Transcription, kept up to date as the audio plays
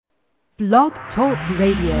Blog Talk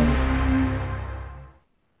Radio.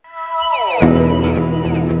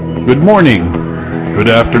 Good morning, good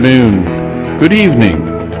afternoon, good evening,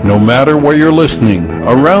 no matter where you're listening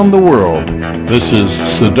around the world. This is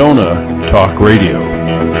Sedona Talk Radio.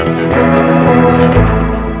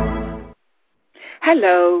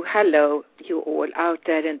 Hello, you all out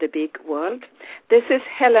there in the big world. This is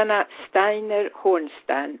Helena Steiner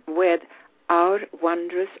Hornsteyn with Our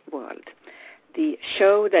Wondrous World, the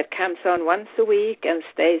show that comes on once a week and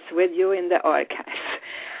stays with you in the archives.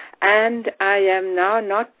 And I am now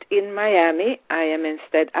not in Miami. I am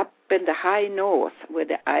instead up in the high north with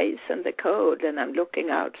the ice and the cold, and I'm looking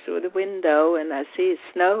out through the window and I see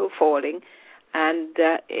snow falling, and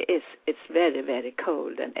it's very, very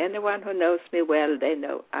cold. And anyone who knows me well, they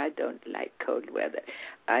know I don't like cold weather.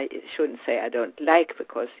 I shouldn't say I don't like,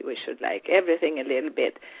 because we should like everything a little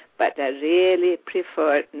bit, but I really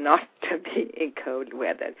prefer not to be in cold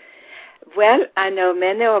weather. Well, I know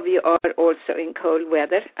many of you are also in cold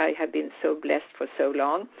weather. I have been so blessed for so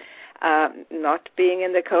long not being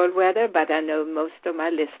in the cold weather, but I know most of my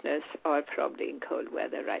listeners are probably in cold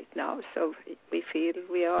weather right now, so we feel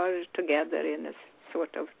we are together in a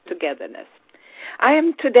sort of togetherness. I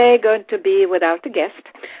am today going to be without a guest.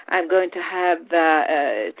 I'm going to have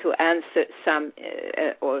to answer some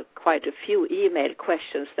or quite a few email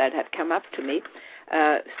questions that have come up to me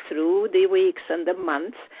through the weeks and the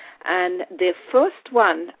months. And the first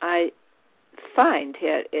one I find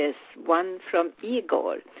here is one from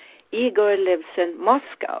Igor. Igor lives in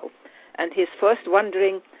Moscow, and he's first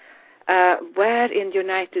wondering where in the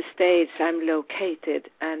United States I'm located,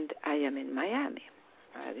 and I am in Miami.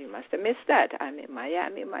 You must have missed that. I'm in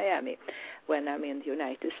Miami, when I'm in the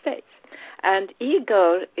United States. And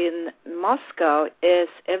Igor in Moscow is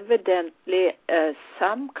evidently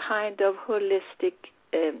some kind of holistic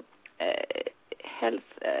health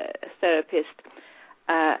therapist.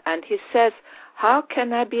 And he says, how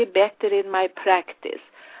can I be better in my practice?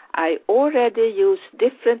 I already use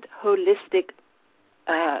different holistic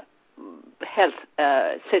health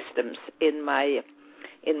systems in my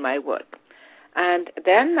work. And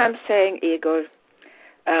then I'm saying, Igor,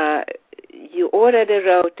 you already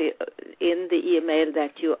wrote in the email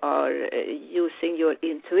that you are using your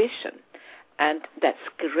intuition, and that's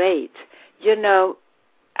great. You know,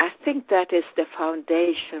 I think that is the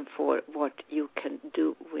foundation for what you can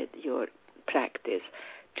do with your practice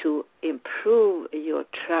to improve your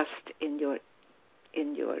trust in your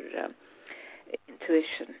intuition.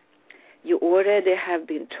 You already have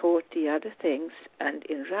been taught the other things, and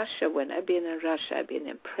in Russia, when I've been in Russia, I've been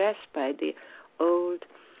impressed by the old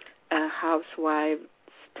housewives'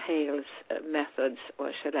 tales methods,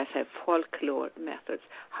 or should I say folklore methods,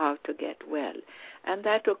 how to get well. And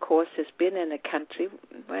that, of course, has been in a country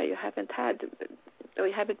where you haven't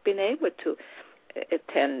been able to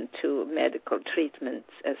attend to medical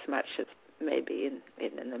treatments as much as maybe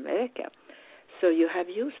in America. So you have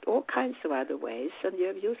used all kinds of other ways, and you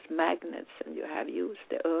have used magnets, and you have used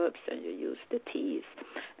the herbs, and you used the teas.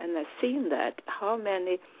 And I've seen that, how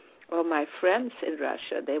many of my friends in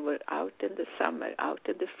Russia, they were out in the summer, out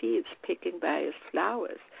in the fields, picking various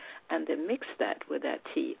flowers, and they mixed that with their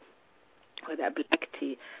tea, with their black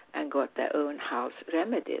tea, and got their own house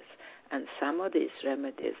remedies. And some of these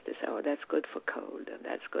remedies, they say, oh, that's good for cold, and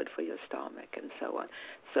that's good for your stomach, and so on.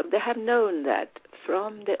 So they have known that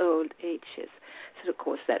from the old ages. So, of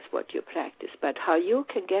course, that's what you practice. But how you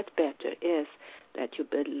can get better is that you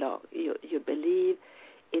believe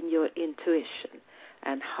in your intuition.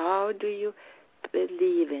 And how do you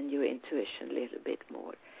believe in your intuition a little bit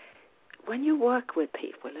more? When you work with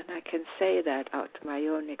people, and I can say that out of my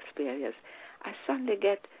own experience, I suddenly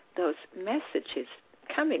get those messages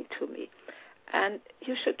coming to me, and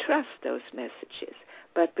you should trust those messages.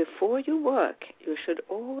 But before you work, you should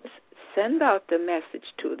always send out the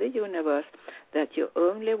message to the universe that you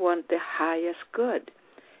only want the highest good.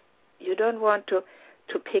 You don't want to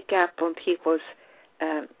pick up on people's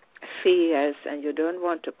fears, and you don't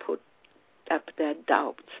want to put up their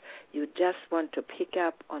doubts. You just want to pick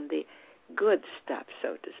up on the good stuff,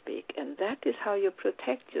 so to speak, and that is how you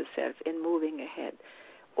protect yourself in moving ahead.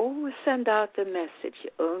 Always send out the message, you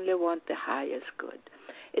only want the highest good.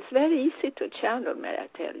 It's very easy to channel, may I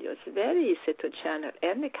tell you. It's very easy to channel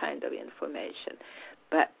any kind of information.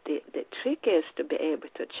 But the trick is to be able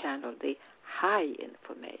to channel the high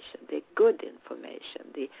information, the good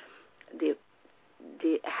information,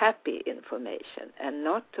 the happy information, and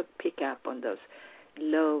not to pick up on those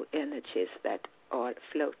low energies that are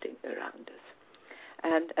floating around us.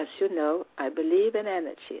 And as you know, I believe in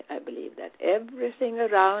energy. I believe that everything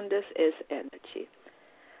around us is energy.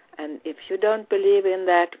 And if you don't believe in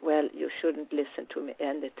that, well, you shouldn't listen to me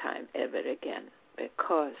any time ever again,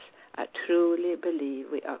 because I truly believe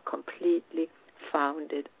we are completely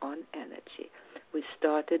founded on energy. We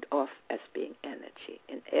started off as being energy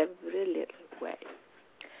in every little way.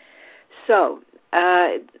 So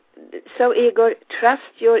Igor, trust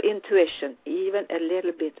your intuition even a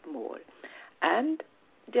little bit more, and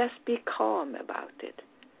just be calm about it.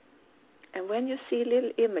 And when you see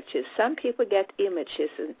little images, some people get images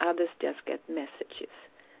and others just get messages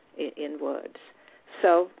in words.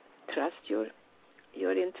 So trust your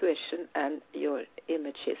intuition and your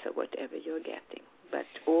images or whatever you're getting. But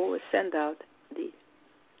always send out the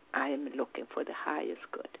I am looking for the highest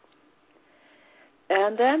good.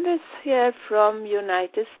 And then this here from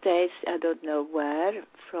United States, I don't know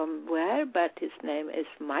from where, but his name is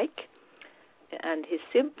Mike. And he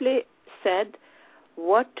simply said,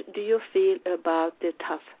 what do you feel about the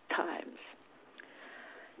tough times?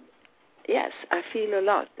 Yes, I feel a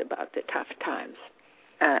lot about the tough times,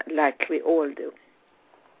 like we all do.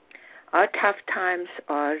 Our tough times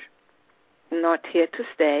are not here to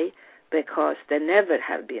stay, because they never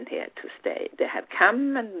have been here to stay. They have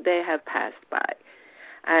come and they have passed by.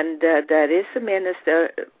 And there is a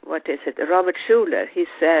minister, Robert Schuller, he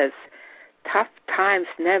says, tough times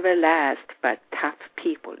never last, but tough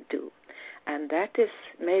people do. And that is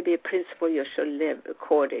maybe a principle you should live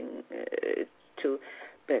according to,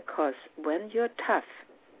 because when you're tough,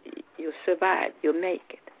 you survive, you make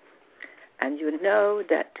it. And you know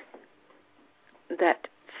that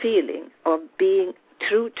feeling of being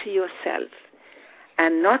true to yourself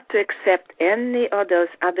and not to accept any of those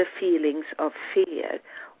other feelings of fear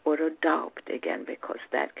or of doubt again, because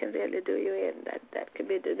that can really do you in. That can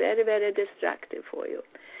be very, very destructive for you.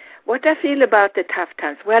 What I feel about the tough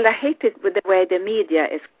times, well, I hate it with the way the media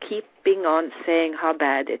is keeping on saying how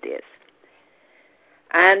bad it is.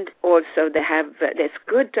 And also it's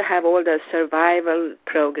good to have all those survival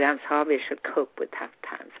programs, how we should cope with tough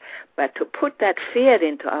times. But to put that fear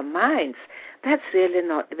into our minds, that's really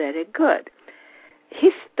not very good.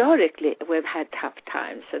 Historically, we've had tough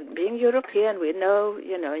times. And being European, we know,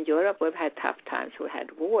 in Europe we've had tough times. We had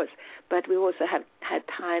wars. But we also have had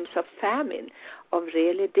times of famine, of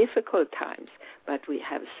really difficult times. But we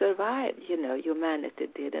have survived. Humanity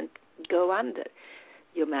didn't go under.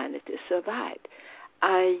 Humanity survived.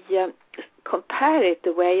 I compare it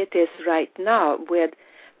the way it is right now with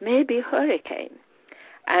maybe hurricane.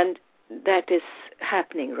 And that is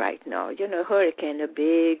happening right now. Hurricane, a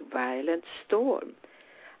big, violent storm.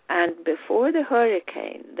 And before the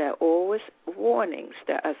hurricane, there are always warnings.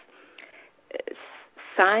 There are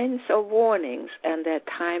signs of warnings, and there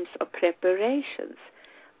are times of preparations.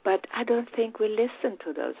 But I don't think we listen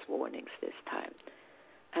to those warnings this time.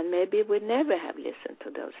 And maybe we never have listened to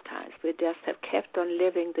those times. We just have kept on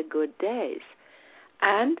living the good days.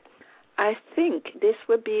 And I think this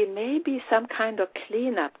would be maybe some kind of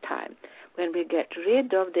cleanup time when we get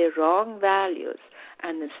rid of the wrong values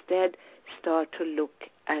and instead start to look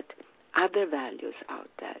at other values out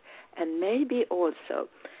there. And maybe also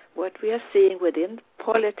what we are seeing within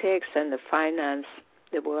politics and the finance,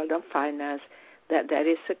 the world of finance, that there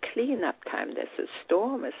is a cleanup time. There's a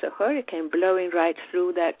storm, there's a hurricane blowing right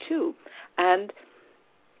through that too. And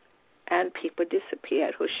people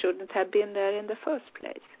disappear who shouldn't have been there in the first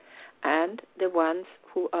place. And the ones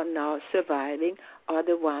who are now surviving are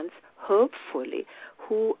the ones, hopefully,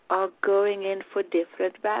 who are going in for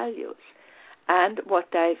different values. And what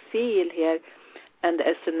I feel here, and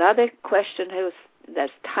there's another question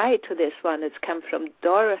that's tied to this one. It's come from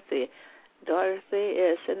Dorothy. Dorothy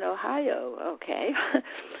is in Ohio. Okay.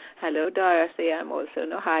 Hello, Dorothy. I'm also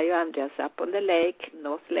in Ohio. I'm just up on the lake,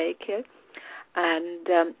 North Lake here.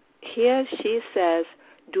 And here she says,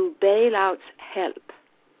 do bailouts help?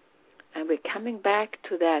 And we're coming back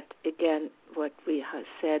to that again, what we have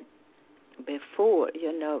said before.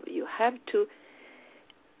 You have to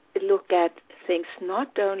look at things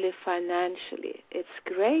not only financially. It's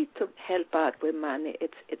great to help out with money.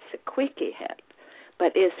 It's a quickie help.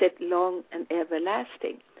 But is it long and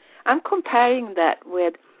everlasting? I'm comparing that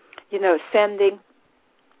with, sending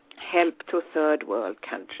help to third world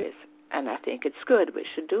countries. And I think it's good. We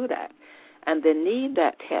should do that. And they need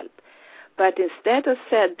that help. But instead of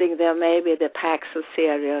sending them maybe the packs of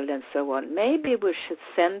cereal and so on, maybe we should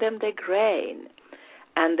send them the grain.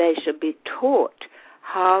 And they should be taught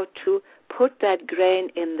how to put that grain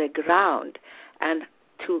in the ground and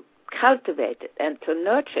to cultivate it and to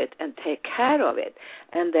nurture it and take care of it,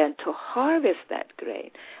 and then to harvest that grain,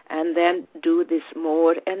 and then do this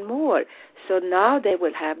more and more. So now they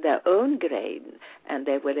will have their own grain, and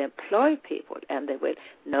they will employ people, and they will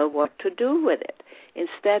know what to do with it,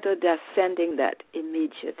 instead of just sending that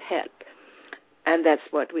immediate help. And that's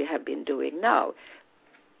what we have been doing now.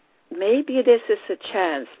 Maybe this is a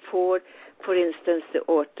chance for instance, the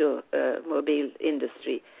automobile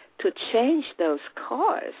industry to change those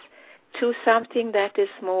cars to something that is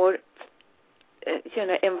more,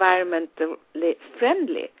 environmentally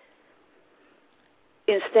friendly,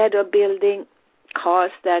 instead of building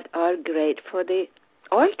cars that are great for the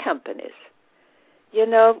oil companies.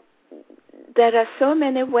 There are so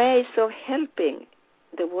many ways of helping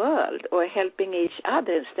the world or helping each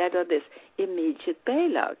other instead of this immediate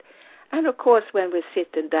bailout. And of course, when we sit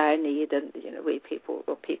in dire need, and we people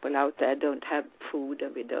out there don't have food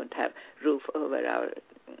and we don't have roof over our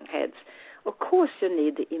heads, of course you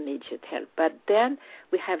need the immediate help. But then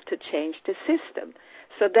we have to change the system.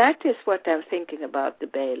 So that is what I'm thinking about the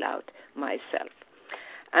bailout myself.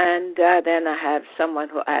 And then I have someone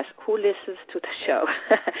who asks, who listens to the show?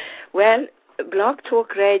 Well, Blog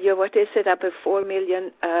Talk Radio, what is it? Up to 4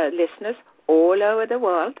 million listeners all over the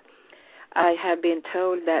world. I have been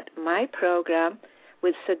told that my program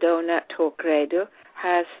with Sedona Talk Radio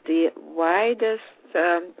has the widest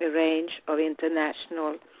range of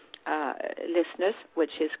international listeners,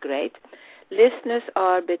 which is great. Listeners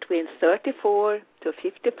are between 34 to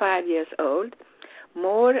 55 years old,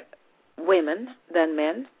 more women than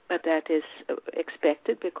men, but that is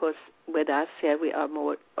expected because with us here we are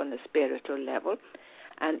more on a spiritual level.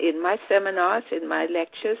 And in my seminars, in my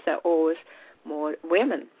lectures, there are always more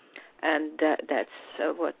women. And that's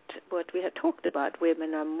what we have talked about.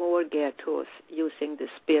 Women are more geared towards using the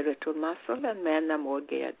spiritual muscle, and men are more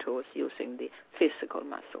geared towards using the physical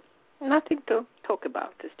muscle. Nothing to talk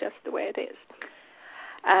about. It's just the way it is.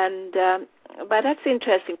 And but that's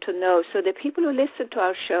interesting to know. So the people who listen to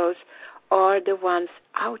our shows are the ones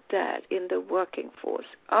out there in the working force,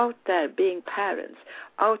 out there being parents,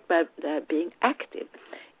 out there being active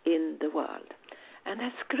in the world. And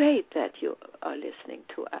that's great that you are listening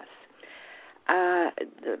to us.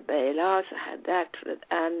 The bailouts, I had that,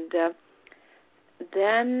 and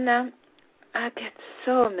then I get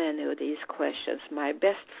so many of these questions. My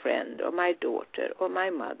best friend, or my daughter, or my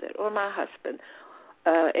mother, or my husband,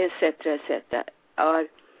 etc., are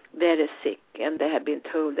very sick, and they have been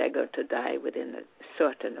told they're going to die within a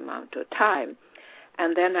certain amount of time.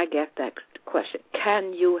 And then I get that question,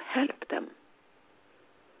 can you help them?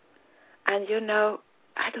 And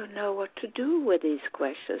I don't know what to do with these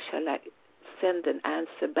questions. Shall I send an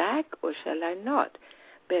answer back or shall I not?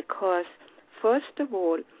 Because first of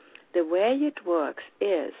all, the way it works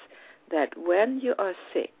is that when you are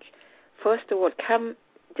sick, first of all, come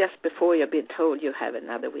just before you've been told you have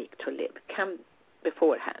another week to live. Come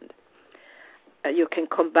beforehand. You can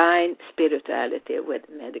combine spirituality with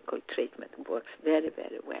medical treatment. It works very,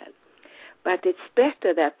 very well. But it's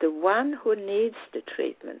better that the one who needs the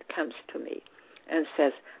treatment comes to me and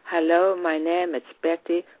says, hello, my name is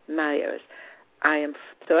Betty Myers. I am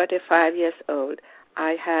 35 years old.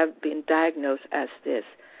 I have been diagnosed as this.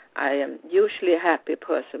 I am usually a happy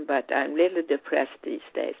person, but I'm a little depressed these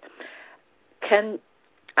days.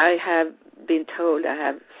 I have been told I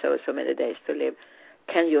have so many days to live.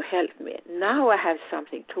 Can you help me? Now I have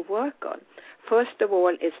something to work on. First of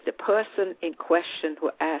all, it's the person in question who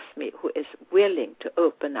asked me who is willing to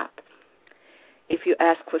open up. If you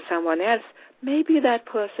ask for someone else, maybe that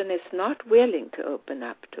person is not willing to open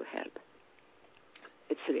up to help.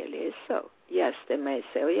 It really is so. Yes, they may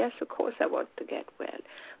say, oh, yes, of course I want to get well.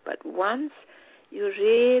 But once you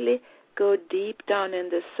really go deep down in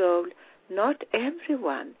the soul, not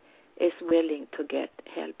everyone is willing to get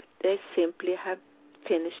help. They simply have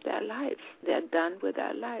finished their lives. They're done with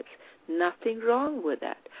their lives. Nothing wrong with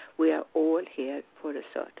that. We are all here for a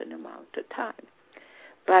certain amount of time.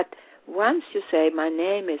 But once you say, my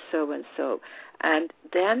name is so-and-so, and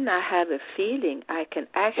then I have a feeling I can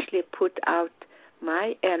actually put out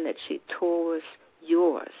my energy towards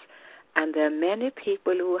yours. And there are many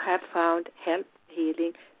people who have found help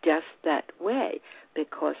healing just that way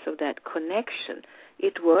because of that connection.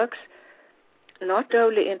 It works not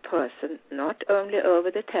only in person, not only over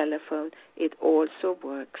the telephone, it also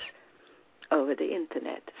works over the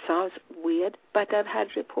internet. Sounds weird, but I've had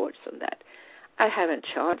reports on that. I haven't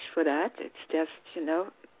charged for that. It's just,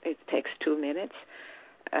 it takes 2 minutes.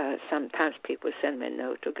 Sometimes people send me a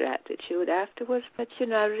note of gratitude afterwards, but,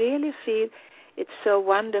 I really feel it's so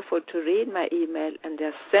wonderful to read my email and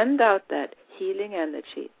just send out that healing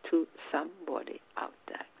energy to somebody out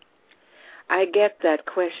there. I get that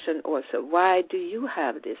question also. Why do you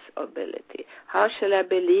have this ability? How shall I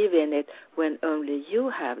believe in it when only you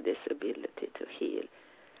have this ability to heal?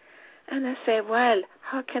 And I say, well,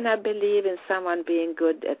 how can I believe in someone being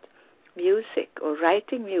good at music or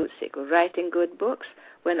writing good books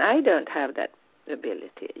when I don't have that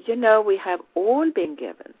ability? You know, we have all been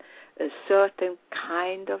given a certain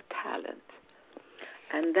kind of talent.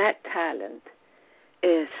 And that talent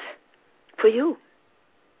is for you.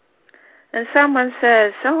 And someone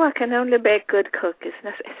says, oh, I can only bake good cookies.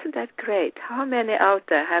 And I say, isn't that great? How many out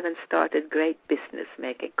there haven't started great business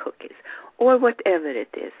making cookies or whatever it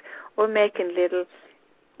is, or making little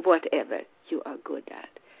whatever you are good at?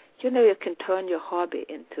 You know, you can turn your hobby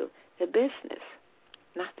into a business.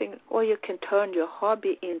 Nothing, or you can turn your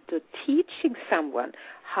hobby into teaching someone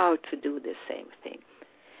how to do the same thing.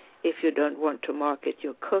 If you don't want to market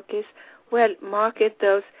your cookies, well, market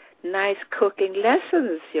those nice cooking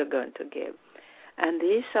lessons you're going to give. And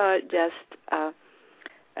these are just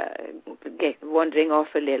wandering off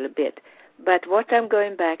a little bit. But what I'm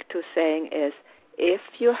going back to saying is, if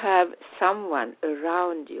you have someone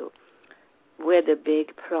around you with a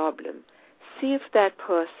big problem, see if that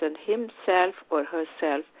person himself or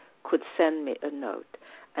herself could send me a note.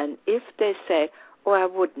 And if they say, oh, I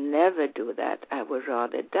would never do that, I would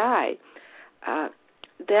rather die,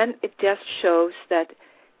 then it just shows that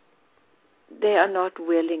they are not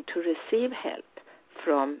willing to receive help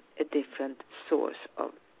from a different source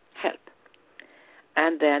of help.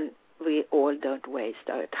 And then we all don't waste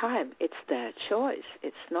our time. It's their choice.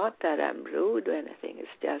 It's not that I'm rude or anything. It's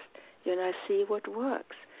just, I see what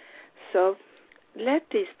works. So let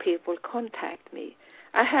these people contact me.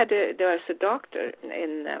 There was a doctor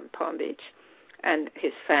in Palm Beach, and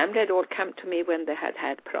his family had all come to me when they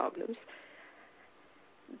had problems.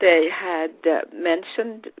 They had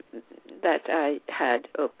mentioned that I had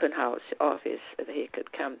open house office, that he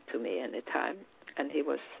could come to me anytime, and he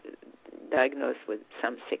was diagnosed with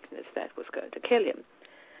some sickness that was going to kill him.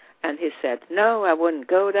 And he said, no, I wouldn't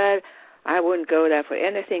go there. I wouldn't go there for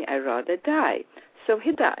anything. I'd rather die. So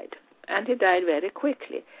he died, and he died very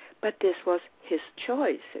quickly. But this was his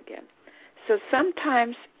choice again. So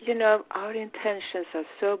sometimes, our intentions are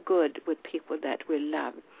so good with people that we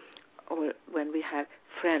love, or when we have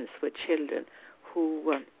friends with children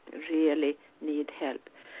who really need help.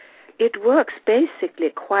 It works basically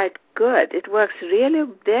quite good. It works really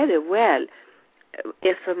very well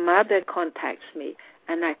if a mother contacts me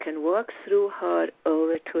and I can work through her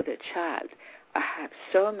over to the child. I have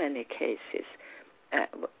so many cases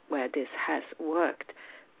where this has worked,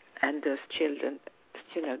 and those children,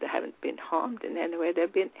 they haven't been harmed in any way.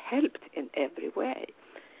 They've been helped in every way.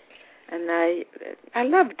 And I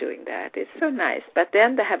love doing that. It's so nice. But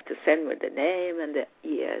then they have to send me the name and the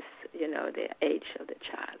years, the age of the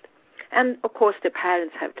child. And, of course, the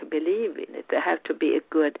parents have to believe in it. They have to be a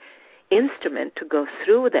good instrument to go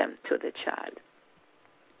through them to the child.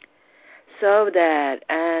 So that,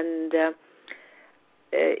 and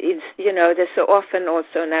it's, there's so often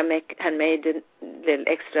also, and I made a little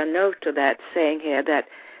extra note to that, saying here that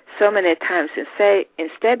so many times,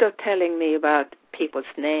 instead of telling me about people's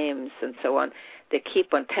names and so on, they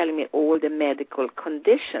keep on telling me all the medical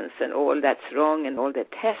conditions and all that's wrong and all the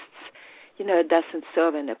tests. It doesn't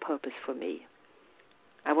serve any purpose for me.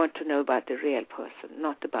 I want to know about the real person,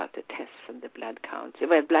 not about the tests and the blood counts.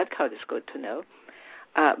 Well, blood count is good to know,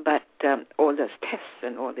 but all those tests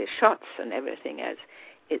and all the shots and everything else,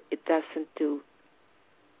 it doesn't do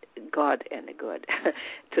God any good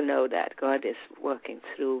to know that. God is working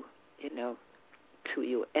through, to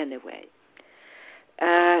you anyway.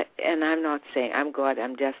 And I'm not saying I'm God,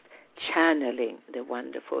 I'm just channeling the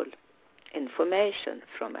wonderful information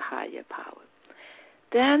from a higher power.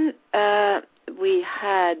 Then we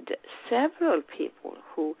had several people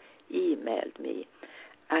who emailed me.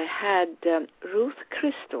 I had Ruth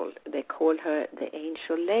Crystal, they call her the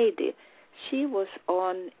Angel Lady. She was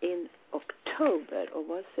on in October, or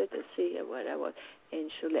was it? Let's see what I was.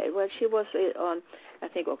 Angel Lady. Well, she was on, I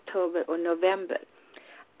think, October or November.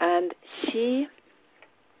 And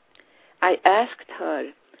I asked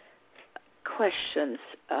her questions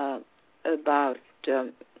about,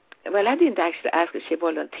 I didn't actually ask her. She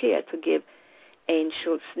volunteered to give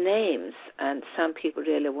angels' names, and some people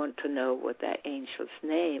really want to know what their angels'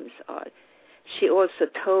 names are. She also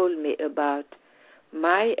told me about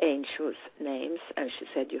my angels' names, and she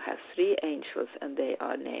said, you have 3 angels, and they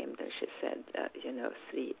are named, and she said,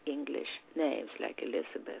 3 English names, like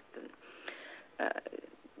Elizabeth and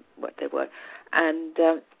what they were. And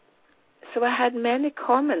so I had many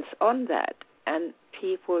comments on that, and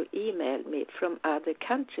people emailed me from other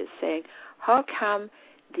countries saying, how come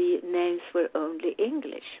the names were only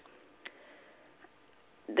English.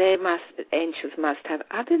 Angels must have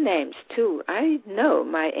other names too. I know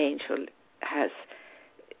my angel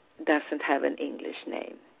doesn't have an English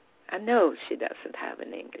name. I know she doesn't have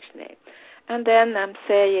an English name. And then I'm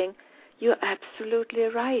saying, you're absolutely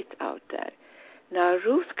right out there. Now,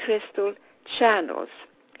 Ruth Crystal channels,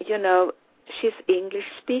 she's English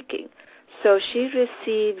speaking, so she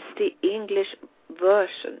receives the English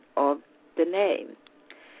version of the name.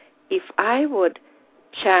 If I would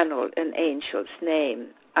channel an angel's name,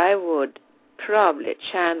 I would probably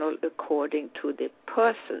channel according to the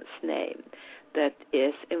person's name that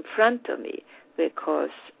is in front of me, because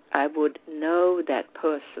I would know that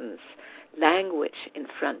person's language in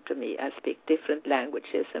front of me. I speak different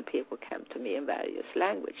languages, and people come to me in various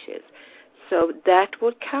languages. So that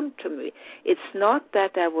would come to me. It's not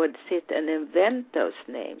that I would sit and invent those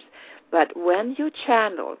names, but when you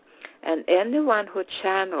channel, and anyone who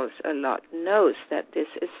channels a lot knows that this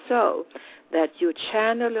is so, that you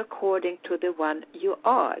channel according to the one you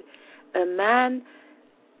are. A man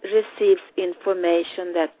receives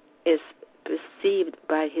information that is perceived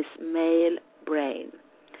by his male brain.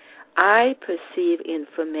 I perceive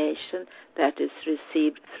information that is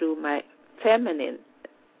received through my feminine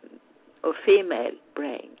or female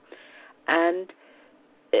brain. And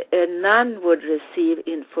a nun would receive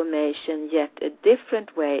information yet a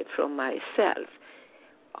different way from myself.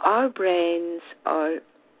 Our brains are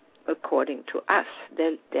according to us.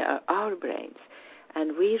 They are our brains.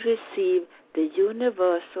 And we receive the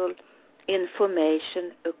universal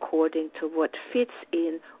information according to what fits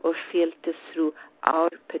in or filters through our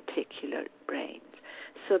particular brains.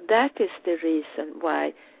 So that is the reason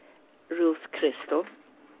why Ruth Crystal,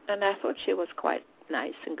 and I thought she was quite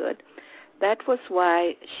nice and good, that was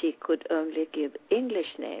why she could only give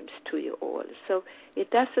English names to you all. So it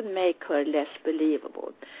doesn't make her less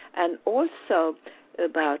believable. And also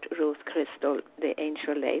about Ruth Crystal, the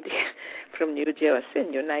angel lady from New Jersey in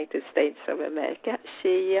the United States of America,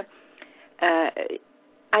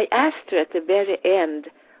 I asked her at the very end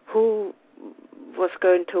who was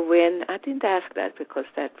going to win. I didn't ask that because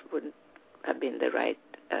that wouldn't have been the right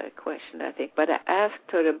question, I think. But I asked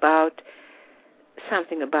her about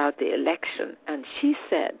something about the election, and she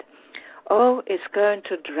said, it's going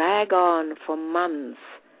to drag on for months.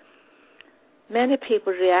 Many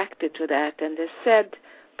people reacted to that, and they said,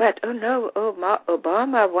 but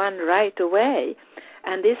Obama won right away.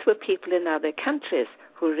 And these were people in other countries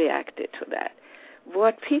who reacted to that.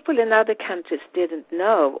 What people in other countries didn't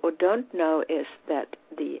know or don't know is that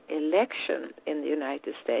the election in the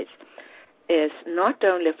United States is not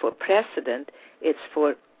only for president, it's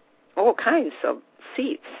for all kinds of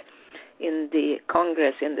seats in the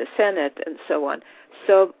Congress, in the Senate, and so on.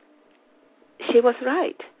 So she was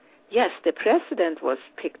right. Yes, the president was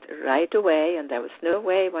picked right away, and there was no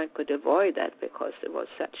way one could avoid that because it was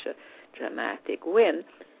such a dramatic win.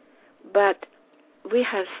 But we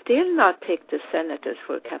have still not picked the senators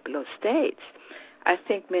for a couple of states. I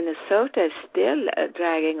think Minnesota is still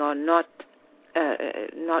dragging on, not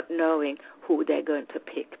knowing who they're going to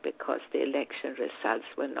pick because the election results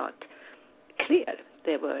were not clear.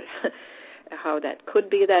 They were how that could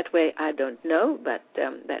be that way, I don't know, but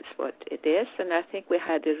that's what it is. And I think we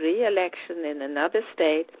had a re-election in another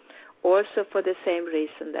state also for the same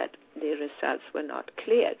reason that the results were not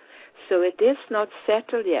clear. So it is not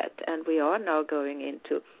settled yet, and we are now going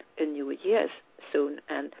into a new year soon,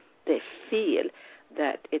 and they feel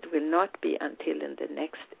that it will not be until in the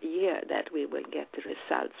next year that we will get the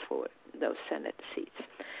results for those Senate seats.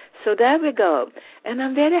 So there we go. And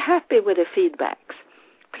I'm very happy with the feedbacks.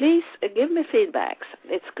 Please give me feedbacks.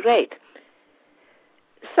 It's great.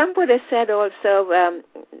 Somebody said also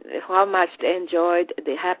how much they enjoyed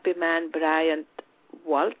the Happy Man Bryant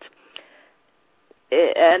Walt.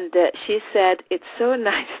 And she said it's so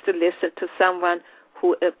nice to listen to someone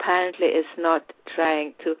who apparently is not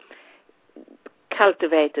trying to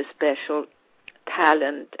cultivate a special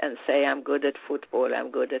talent and say, I'm good at football,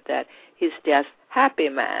 I'm good at that. He's just happy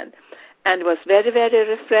man. And it was very, very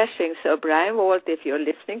refreshing. So, Brian Walt, if you're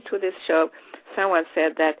listening to this show, someone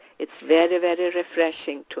said that it's very, very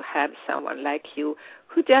refreshing to have someone like you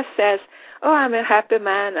who just says, I'm a happy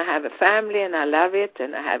man, I have a family, and I love it,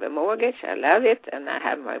 and I have a mortgage, I love it, and I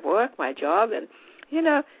have my work, my job, and,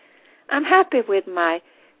 I'm happy with my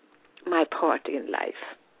part in life.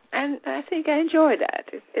 And I think I enjoy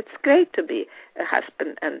that. It's great to be a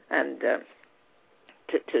husband and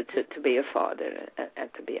to be a father and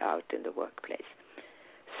to be out in the workplace.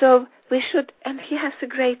 So we should, and he has a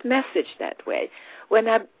great message that way. When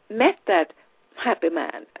I met that happy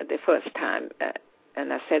man the first time,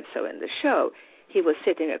 and I said so in the show, he was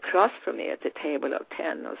sitting across from me at a table of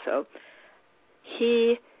 10 or so.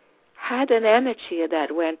 He had an energy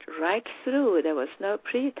that went right through. There was no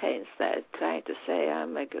pretense there, trying to say,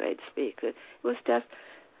 I'm a great speaker. It was just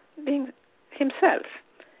being himself.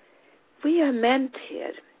 We are meant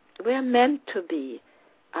here. We are meant to be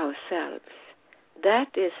ourselves. That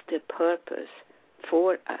is the purpose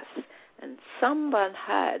for us. And someone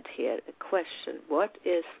had here a question, what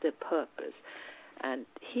is the purpose? And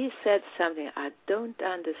he said something, I don't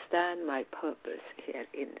understand my purpose here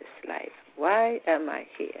in this life. Why am I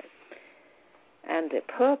here? And the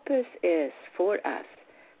purpose is for us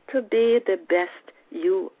to be the best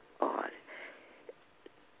you are,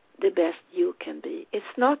 the best you can be. It's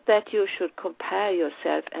not that you should compare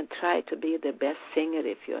yourself and try to be the best singer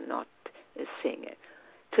if you're not a singer,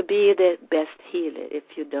 to be the best healer if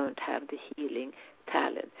you don't have the healing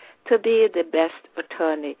talent, to be the best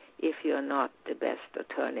attorney if you're not the best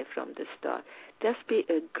attorney from the start. Just be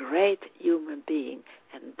a great human being,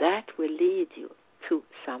 and that will lead you to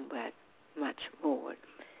somewhere much more.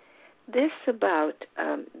 This about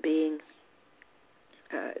being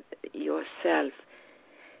yourself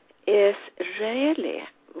is really,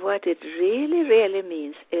 what it really, really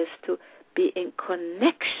means is to be in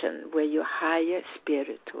connection with your higher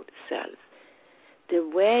spiritual self. The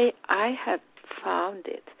way I have found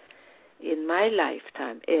it in my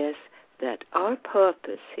lifetime is that our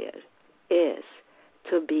purpose here is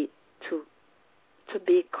to be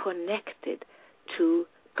connected to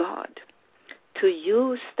God, to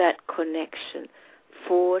use that connection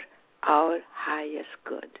for our highest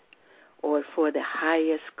good, or for the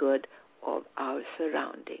highest good of our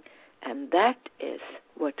surrounding. And that is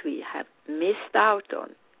what we have missed out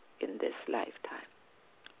on in this lifetime,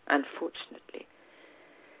 unfortunately.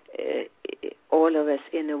 All of us,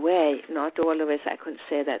 in a way, not all of us, I couldn't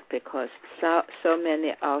say that, because so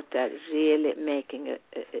many out there really making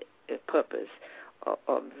a purpose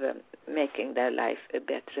of making their life a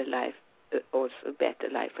better life, also a better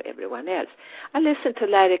life for everyone else. I listened to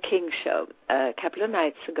Larry King's show a couple of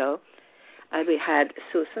nights ago, and we had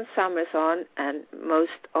Susan Summers on, and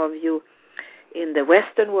most of you in the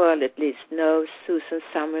Western world at least know Susan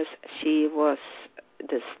Summers. She was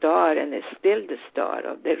the star and is still the star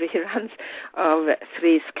of the reruns of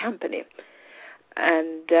Three's Company.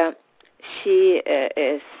 And she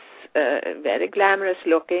is very glamorous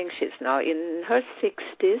looking. She's now in her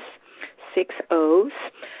 60s, 60s.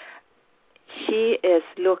 She is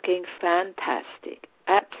looking fantastic,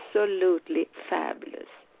 absolutely fabulous.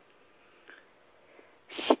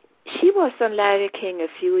 She was on Larry King a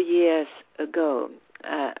few years ago,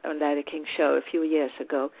 on Larry King's show a few years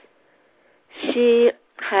ago. She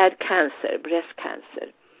had cancer, breast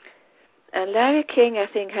cancer. And Larry King, I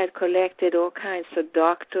think, had collected all kinds of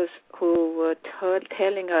doctors who were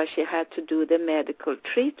telling her she had to do the medical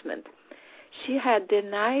treatment. She had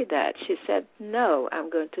denied that. She said, no, I'm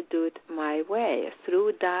going to do it my way,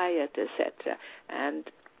 through diet, etc.,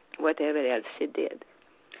 and whatever else she did.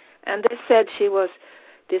 And they said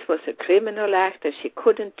this was a criminal act, and she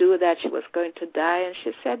couldn't do that, she was going to die, and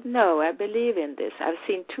she said, no, I believe in this. I've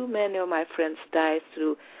seen too many of my friends die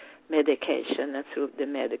through medication and through the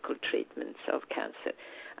medical treatments of cancer.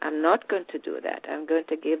 I'm not going to do that. I'm going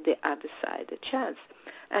to give the other side a chance.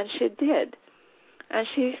 And she did. And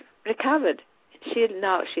she recovered.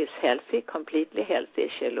 Now she's healthy, completely healthy.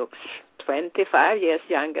 She looks 25 years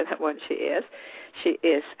younger than what she is. She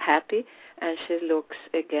is happy, and she looks,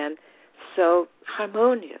 again, so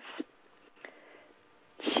harmonious.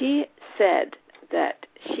 She said that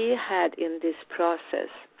she had, in this process,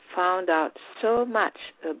 found out so much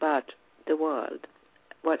about the world,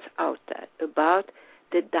 what's out there, about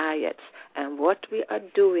the diets and what we are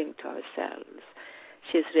doing to ourselves.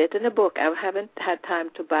 She's written a book. I haven't had time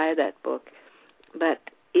to buy that book, but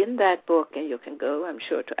in that book, and you can go, I'm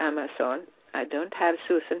sure, to Amazon. I don't have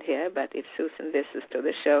Susan here, but if Susan listens to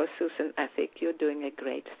the show, Susan, I think you're doing a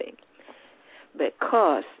great thing.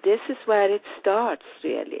 Because this is where it starts,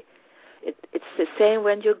 really. It's the same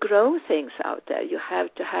when you grow things out there. You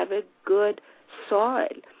have to have a good soil,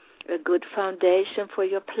 a good foundation for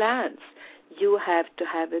your plants. You have to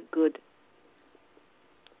have a good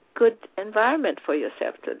environment for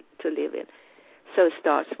yourself to live in. So it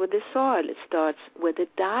starts with the soil. It starts with the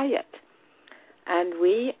diet. And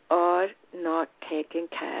we are not taking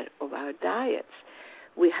care of our diets.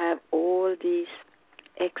 We have all these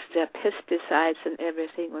extra pesticides and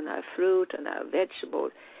everything on our fruit and our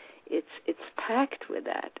vegetables. It's packed with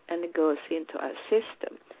that, and it goes into our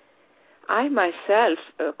system. I myself,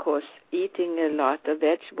 of course, eating a lot of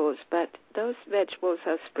vegetables, but those vegetables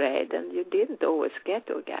are sprayed, and you didn't always get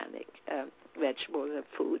organic vegetables and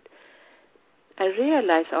food. I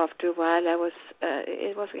realized after a while it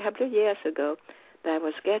was a couple of years ago, that I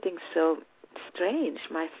was getting so strange.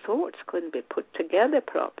 My thoughts couldn't be put together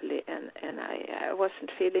properly, and I wasn't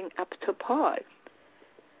feeling up to par.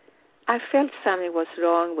 I felt something was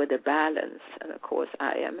wrong with the balance, and of course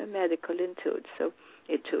I am a medical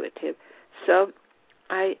intuitive. So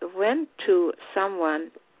I went to someone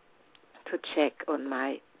to check on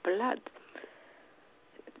my blood,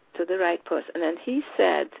 to the right person, and he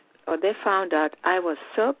said, or they found out I was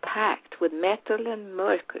so packed with metal and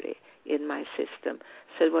mercury in my system,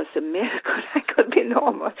 so it was a miracle I could be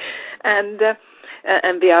normal and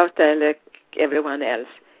be out there like everyone else.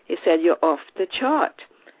 He said, you're off the chart.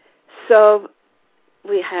 So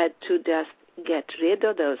we had to just get rid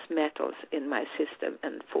of those metals in my system,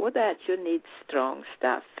 and for that you need strong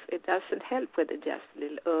stuff. It doesn't help with just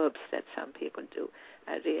little herbs that some people do.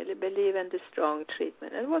 I really believe in the strong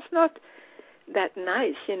treatment. It was not that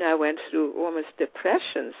nice. I went through almost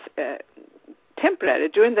depressions, temporary.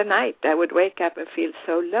 During the night I would wake up and feel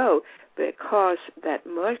so low because that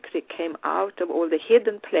mercury came out of all the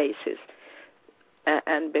hidden places,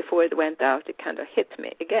 and before it went out it kind of hit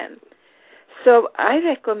me again. So I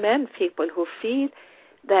recommend people who feel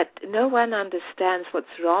that no one understands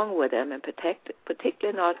what's wrong with them, and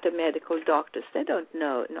particularly not the medical doctors. They don't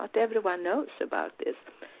know. Not everyone knows about this.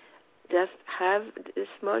 Just have this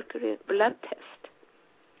mercury blood test.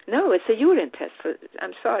 No, it's a urine test.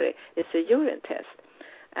 I'm sorry, it's a urine test.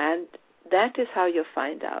 And that is how you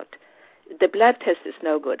find out. The blood test is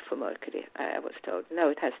no good for mercury, I was told. No,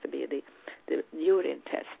 it has to be the urine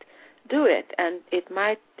test. Do it, and it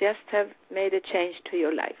might just have made a change to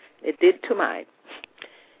your life. It did to mine.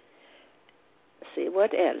 See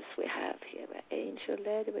what else we have here. Angel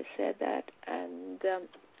lady, we said that, and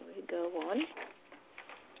we go on.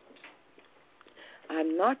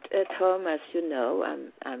 I'm not at home, as you know.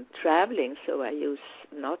 I'm traveling, so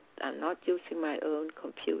I'm not using my own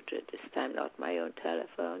computer this time, not my own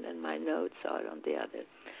telephone, and my notes are on the other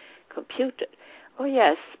computer. Oh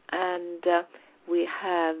yes, and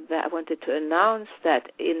I wanted to announce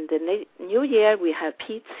that in the new year we have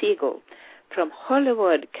Pete Siegel from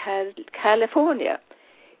Hollywood, California.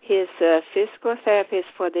 He's a physical therapist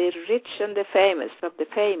for the rich and the famous,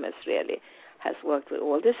 really. Has worked with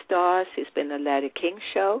all the stars. He's been on Larry King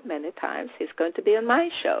show many times. He's going to be on my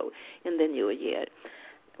show in the new year.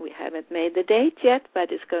 We haven't made the date yet,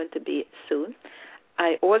 but it's going to be soon.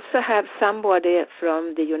 I also have somebody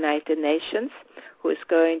from the United Nations who is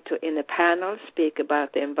going to, in a panel, speak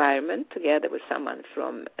about the environment together with someone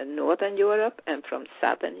from Northern Europe and from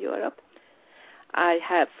Southern Europe. I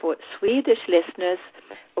have, for Swedish listeners,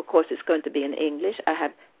 of course it's going to be in English, I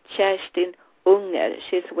have Kerstin Unger.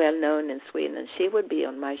 She's well known in Sweden, and she will be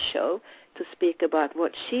on my show to speak about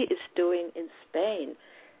what she is doing in Spain.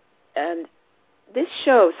 And this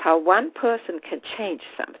shows how one person can change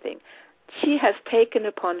something. She has taken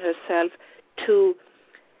upon herself to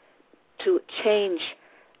change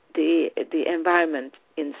the environment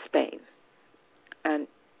in Spain. And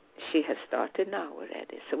she has started now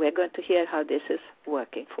already. So we're going to hear how this is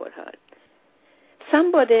working for her.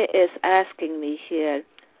 Somebody is asking me here,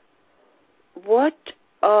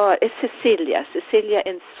 it's Cecilia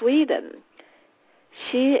in Sweden.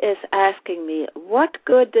 She is asking me, what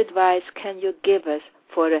good advice can you give us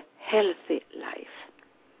for a healthy life?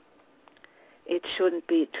 It shouldn't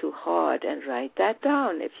be too hard, and write that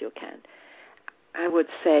down if you can. I would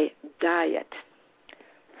say diet,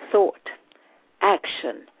 thought,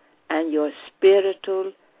 action, and your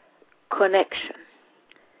spiritual connection.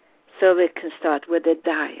 So we can start with the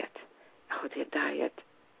diet. Oh, the diet.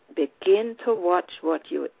 Begin to watch what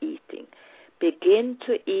you're eating. Begin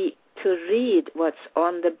to read what's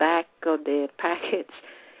on the back of the package.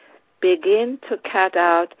 Begin to cut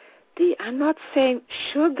out I'm not saying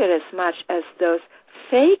sugar as much as those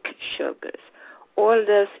fake sugars, all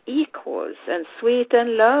those equals and sweet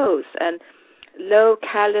and lows and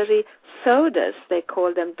low-calorie sodas. They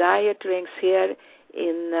call them diet drinks here.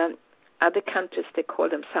 In other countries they call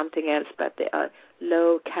them something else, but they are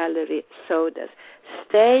low-calorie sodas.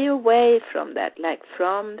 Stay away from that, like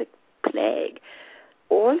from the plague.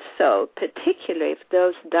 Also, particularly if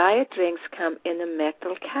those diet drinks come in a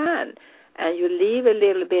metal can, and you leave a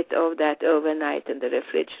little bit of that overnight in the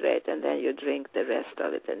refrigerator, and then you drink the rest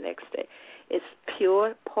of it the next day. It's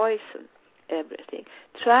pure poison, everything.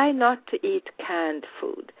 Try not to eat canned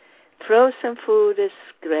food. Frozen food is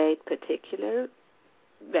great, particularly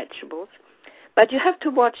vegetables. But you have to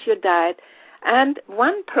watch your diet. And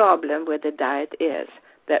one problem with the diet is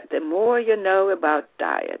that the more you know about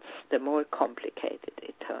diets, the more complicated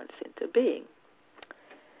it turns into being.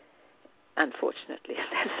 unfortunately.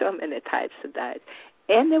 There's so many types of diets.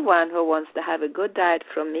 Anyone who wants to have a good diet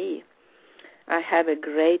from me, I have a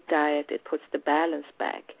great diet. It puts the balance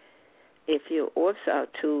back. If you also are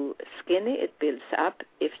too skinny, it builds up.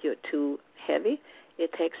 If you're too heavy,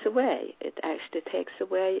 it takes away. It actually takes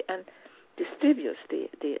away and distributes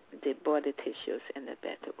the body tissues in a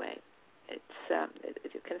better way.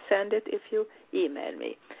 You can send it if you email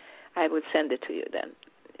me. I will send it to you then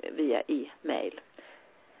via email.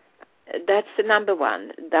 That's the number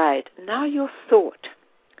one, diet. Now your thought.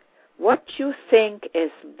 What you think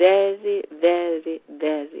is very, very,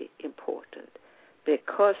 very important,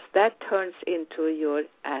 because that turns into your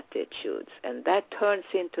attitudes, and that turns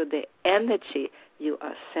into the energy you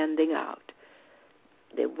are sending out.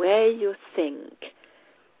 The way you think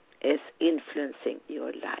is influencing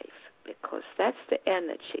your life, because that's the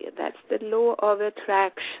energy, that's the law of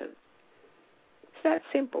attraction. It's that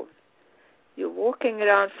simple. You're walking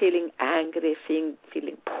around feeling angry,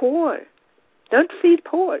 feeling poor. Don't feel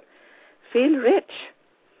poor. Feel rich.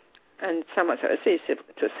 And someone says it's easy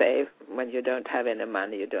to say when you don't have any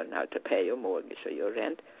money, you don't know how to pay your mortgage or your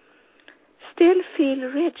rent. Still feel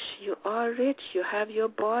rich. You are rich. You have your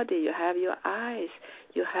body. You have your eyes.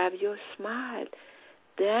 You have your smile.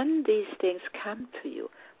 Then these things come to you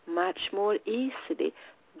much more easily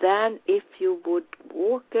than if you would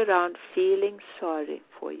walk around feeling sorry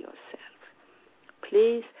for yourself.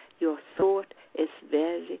 Please, your thought is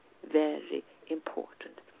very, very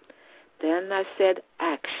important. Then I said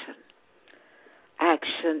action.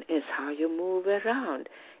 Action is how you move around.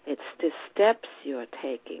 It's the steps you're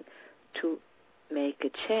taking to make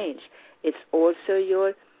a change. It's also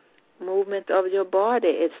your movement of your body.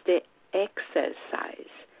 It's the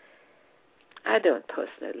exercise. I don't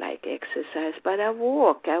personally like exercise, but I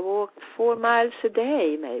walk. I walk 4 miles a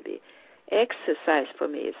day, maybe. Exercise for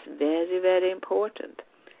me is very, very important.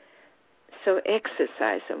 So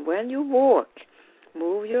exercise, and when you walk,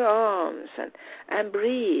 move your arms and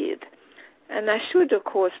breathe. And I should, of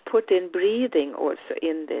course, put in breathing also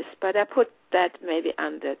in this, but I put that maybe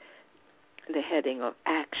under the heading of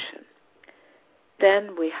action.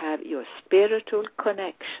 Then we have your spiritual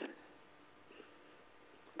connection.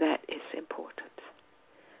 That is important.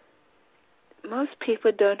 Most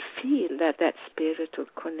people don't feel that spiritual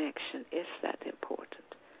connection is that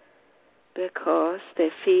important, because they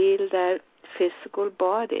feel that physical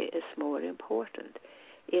body is more important.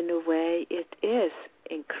 In a way, it is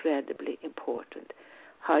incredibly important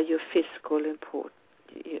how your physical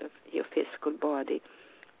body,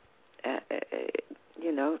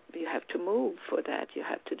 you have to move for that. You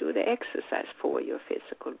have to do the exercise for your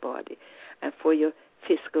physical body, and for your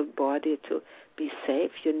physical body to be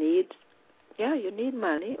safe, you need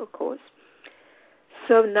money, of course.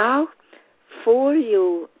 So now, for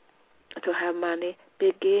you to have money,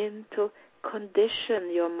 begin to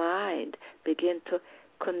condition your mind, begin to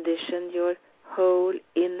condition your whole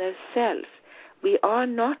inner self. We are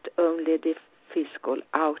not only the physical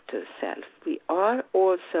outer self, we are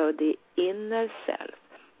also the inner self,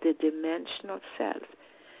 the dimensional self.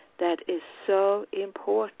 That is so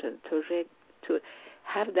important to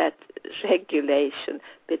have that regulation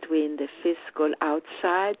between the physical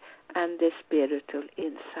outside and the spiritual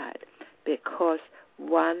inside, because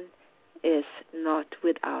one is not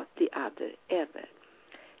without the other ever.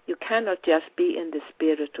 You cannot just be in the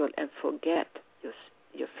spiritual and forget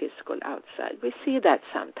your physical outside. We see that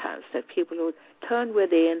sometimes, that people who turn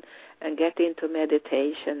within and get into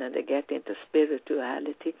meditation and they get into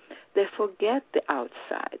spirituality, they forget the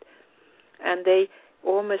outside. And they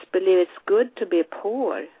almost believe it's good to be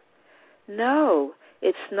poor. No,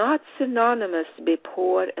 it's not synonymous to be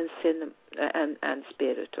poor and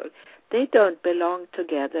spiritual. They don't belong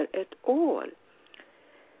together at all.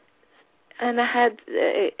 And I had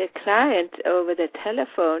a client over the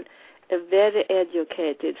telephone, a very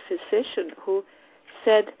educated physician, who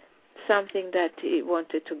said something that he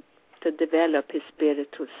wanted to develop his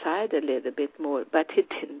spiritual side a little bit more, but he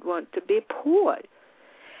didn't want to be poor.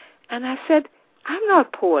 And I said, I'm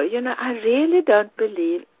not poor. I really don't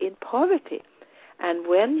believe in poverty. And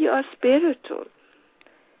when you are spiritual,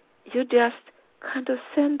 you just kind of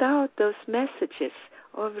send out those messages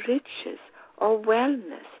of riches, of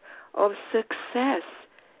wellness, of success.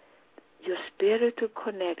 Your spiritual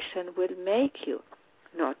connection will make you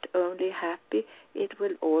not only happy, it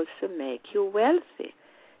will also make you wealthy.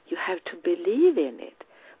 You have to believe in it.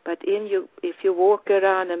 But if you walk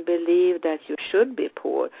around and believe that you should be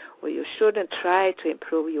poor, or you shouldn't try to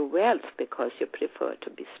improve your wealth because you prefer to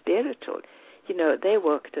be spiritual, they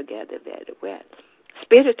work together very well.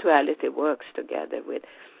 Spirituality works together with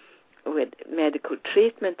medical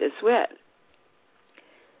treatment as well.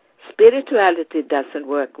 Spirituality doesn't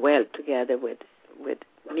work well together with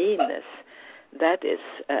meanness. That is,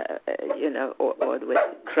 or with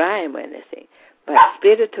crime or anything. But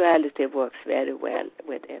spirituality works very well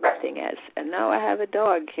with everything else. And now I have a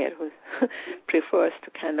dog here who prefers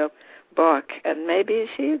to kind of bark, and maybe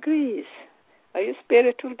she agrees. Are you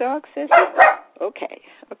spiritual dog, Cecil? Okay.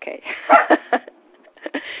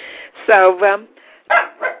 So,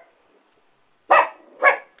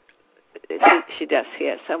 she does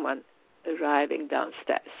hear someone arriving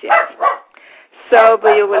downstairs, yes. So,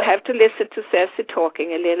 but you will have to listen to Cecil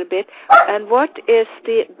talking a little bit. And what is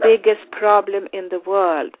the biggest problem in the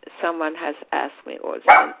world? Someone has asked me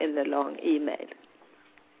also in the long email.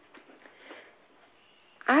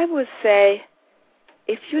 I would say,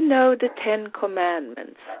 if you know the 10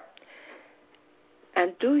 Commandments,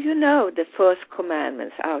 and do you know the first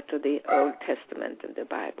commandments out of the Old Testament in the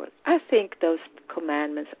Bible? I think those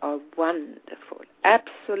commandments are wonderful,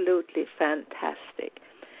 absolutely fantastic.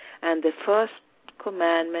 And the first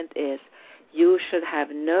commandment is, you should have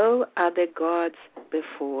no other gods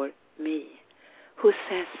before me. Who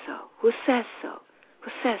says so? Who says so?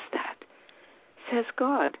 Who says that? Says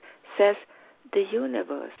God, says the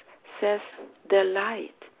universe, says the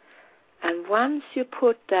light. And once you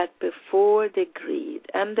put that before the greed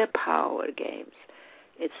and the power games,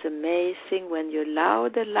 it's amazing when you allow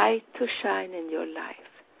the light to shine in your life,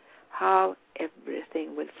 how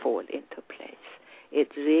everything will fall into place. It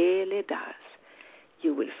really does.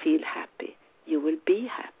 You will feel happy. You will be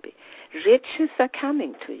happy. Riches are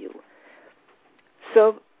coming to you.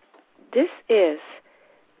 So this is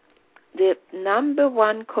the number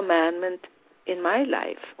one commandment in my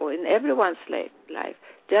life, or in everyone's life.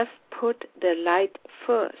 Just put the light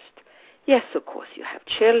first. Yes, of course, you have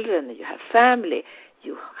children, you have family.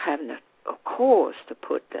 You have not, of course, to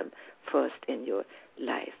put them first in your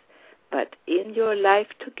life. But in your life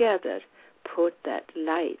together, put that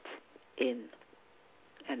light in.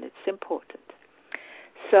 And it's important.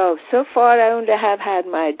 So far I only have had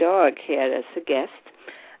my dog here as a guest.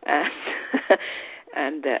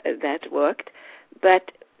 And that worked.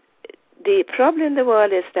 But the problem in the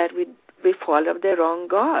world is that we follow the wrong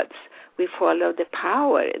gods. We follow the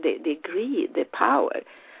power, the greed, the power.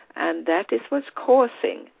 And that is what's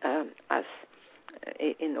causing us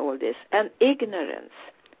in all this. And ignorance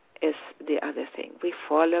is the other thing. We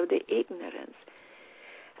follow the ignorance.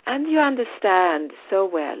 And you understand so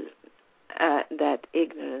well that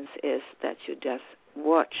ignorance is that you just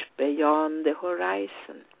watch beyond the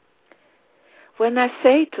horizon. When I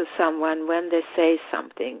say to someone, when they say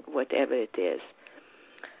something, whatever it is,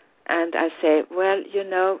 and I say, well,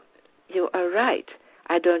 you are right.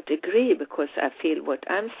 I don't agree because I feel what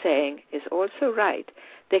I'm saying is also right.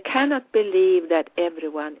 They cannot believe that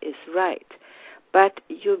everyone is right. But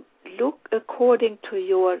you look according to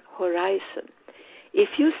your horizon.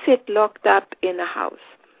 If you sit locked up in a house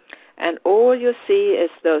and all you see is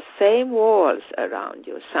those same walls around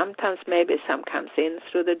you, sometimes maybe some comes in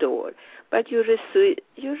through the door, but you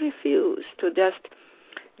refuse to just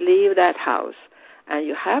leave that house, and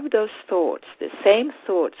you have those thoughts, the same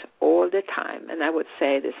thoughts all the time. And I would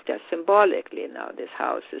say this just symbolically now, this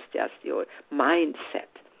house is just your mindset.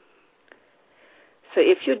 So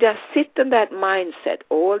if you just sit in that mindset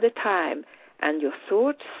all the time, and your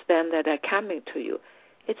thoughts then that are coming to you,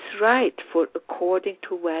 it's right for according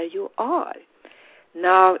to where you are.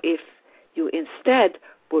 Now, if you instead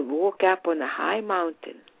would walk up on a high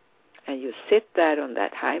mountain, and you sit there on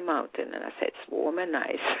that high mountain, and I say it's warm and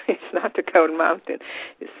nice, it's not a cold mountain.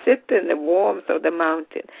 You sit in the warmth of the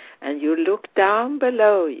mountain, and you look down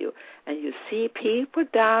below you, and you see people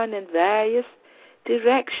down in various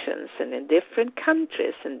directions and in different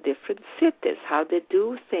countries and different cities, how they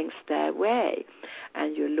do things their way.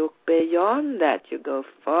 And you look beyond that, you go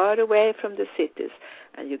far away from the cities,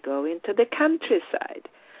 and you go into the countryside.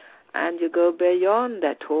 And you go beyond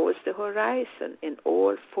that towards the horizon in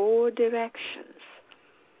all four directions.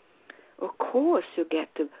 Of course, you get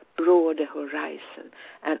a broader horizon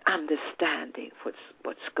and understanding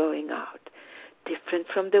what's going out. Different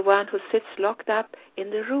from the one who sits locked up in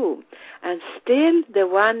the room. And still the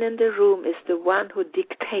one in the room is the one who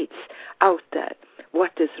dictates out there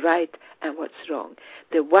what is right and what's wrong.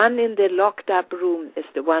 The one in the locked up room is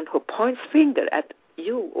the one who points finger at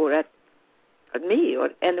you or at me or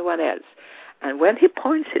anyone else. And when he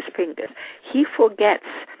points his fingers, he forgets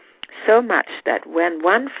so much that when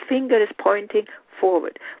one finger is pointing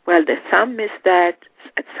forward, well, the thumb is there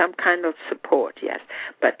at some kind of support, yes,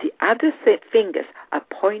 but the other fingers are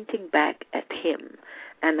pointing back at him.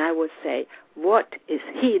 And I would say, what is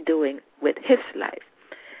he doing with his life?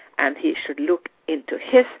 And he should look into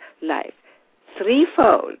his life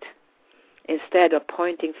threefold instead of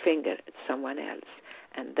pointing finger at someone else.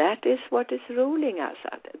 And that is what is ruling us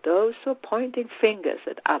out there, those who are pointing fingers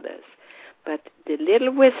at others. But the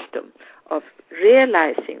little wisdom of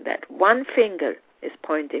realizing that one finger is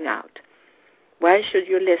pointing out, why should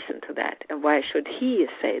you listen to that? And why should he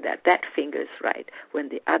say that that finger is right when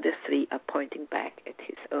the other three are pointing back at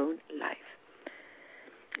his own life?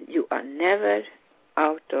 You are never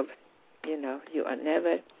out of, you are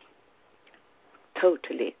never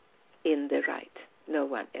totally in the right. No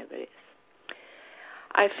one ever is.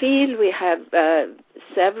 I feel we have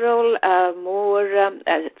several more.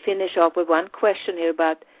 I'll finish off with one question here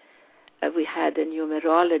about we had a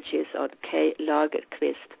numerologist on K.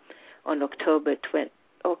 Lagerqvist on October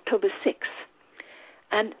 6th.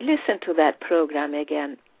 And listen to that program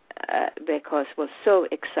again because it was so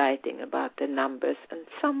exciting about the numbers. And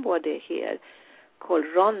somebody here called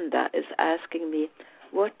Rhonda is asking me,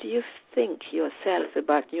 what do you think yourself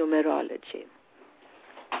about numerology?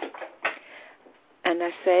 And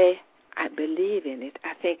I say, I believe in it.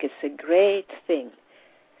 I think it's a great thing.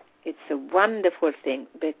 It's a wonderful thing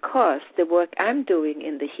because the work I'm doing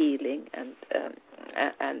in the healing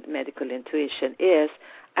and medical intuition is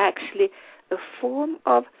actually a form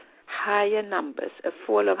of higher numbers, a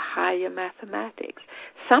form of higher mathematics.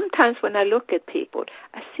 Sometimes when I look at people,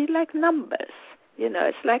 I see like numbers.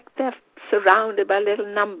 It's like they're surrounded by little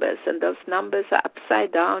numbers, and those numbers are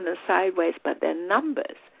upside down and sideways, but they're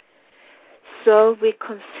numbers. So we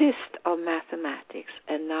consist of mathematics,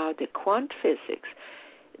 and now the quant physics,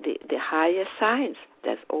 the higher science,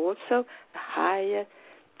 there's also a higher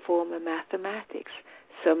form of mathematics.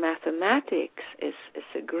 So mathematics is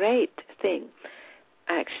a great thing.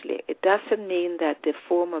 Actually, it doesn't mean that the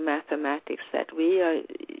form of mathematics that we are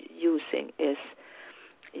using is,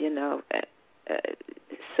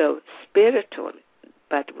 so spiritual,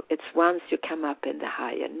 but it's once you come up in the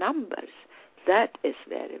higher numbers. That is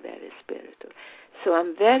very, very spiritual. So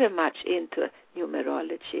I'm very much into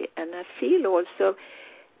numerology, and I feel also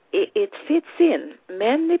it fits in.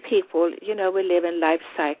 Many people, we live in life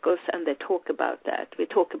cycles, and they talk about that. We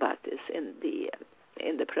talk about this in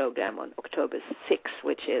the program on October 6th,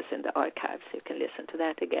 which is in the archives. You can listen to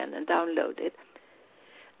that again and download it.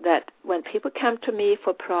 That when people come to me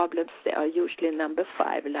for problems, they are usually number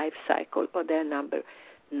 5 life cycle, or they're number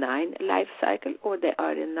 9 life cycle, or they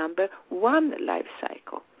are in number 1 life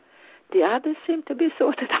cycle. The others seem to be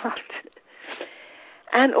sorted out.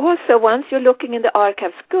 And also, once you're looking in the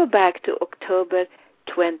archives, go back to October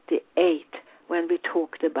 28, when we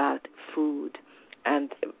talked about food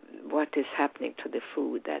and what is happening to the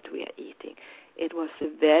food that we are eating. It was a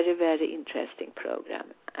very, very interesting program.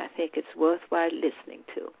 I think it's worthwhile listening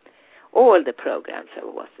to. All the programs are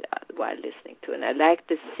worthwhile listening to. And I like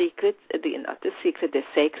the sacred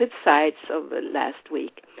sides of last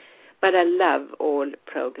week. But I love all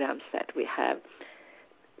programs that we have.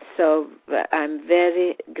 So I'm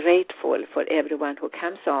very grateful for everyone who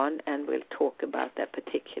comes on and will talk about that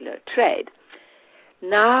particular trade.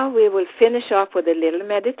 Now we will finish off with a little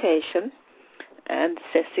meditation. And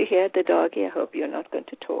Ceci here, the doggy, I hope you're not going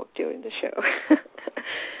to talk during the show.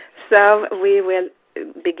 So we will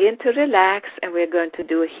begin to relax, and we're going to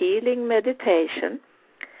do a healing meditation.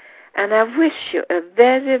 And I wish you a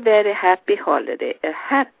very, very happy holiday, a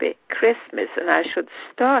happy Christmas, and I should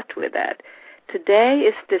start with that. Today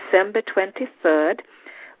is December 23rd.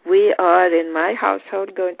 We are in my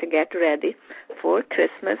household going to get ready for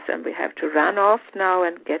Christmas, and we have to run off now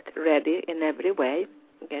and get ready in every way,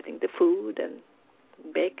 getting the food and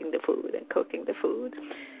baking the food and cooking the food.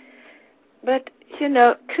 But,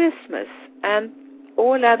 Christmas and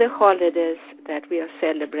all other holidays that we are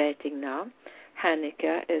celebrating now,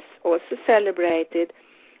 Hanukkah is also celebrated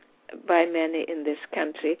by many in this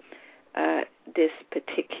country this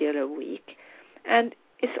particular week. And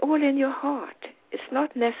it's all in your heart. It's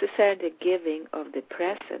not necessarily giving of the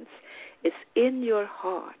presents. It's in your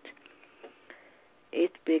heart.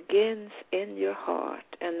 It begins in your heart.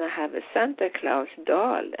 And I have a Santa Claus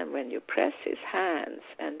doll, and when you press his hands,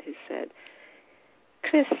 and he said,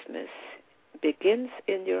 Christmas begins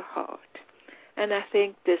in your heart. And I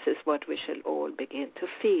think this is what we shall all begin to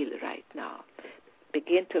feel right now.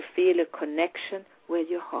 Begin to feel a connection with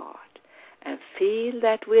your heart. And feel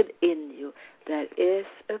that within you there is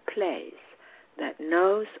a place that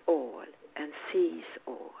knows all and sees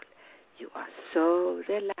all. You are so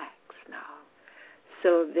relaxed now.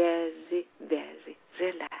 So very, very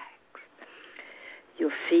relaxed.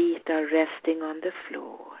 Your feet are resting on the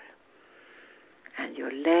floor. And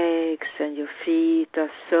your legs and your feet are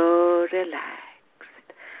so relaxed.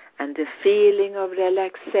 And the feeling of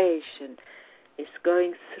relaxation is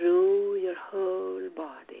going through your whole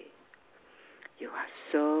body. You are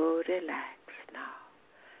so relaxed now,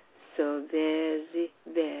 so very,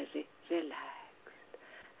 very relaxed,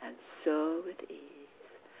 and so at ease,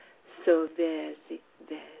 so very,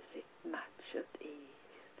 very much at ease.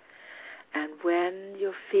 And when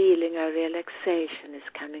you're feeling a relaxation is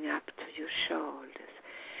coming up to your shoulders,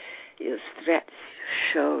 you stretch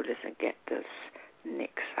your shoulders and get those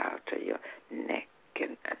nicks out of your neck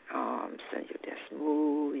and arms, and you just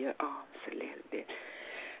move your arms a little bit.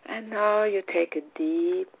 And now you take a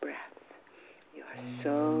deep breath. You are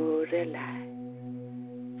so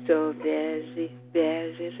relaxed, so very,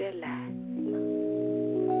 very relaxed.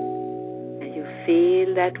 And you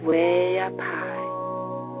feel that way up high.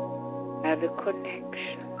 Have a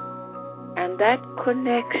connection. And that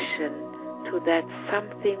connection to that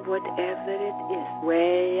something, whatever it is,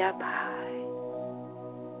 way up high,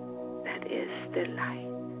 that is the light.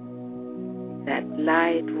 That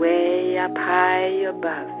light way up high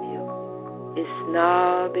above you is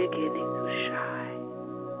now beginning to shine.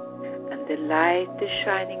 And the light is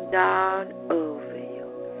shining down over you.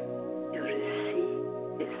 You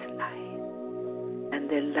receive this light. And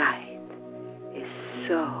the light is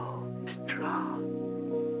so strong.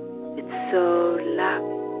 It's so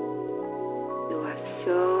loving. You are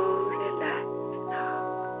so relaxed now.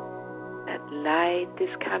 That light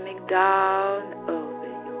is coming down over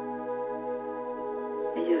you.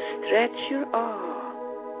 And you stretch your arm,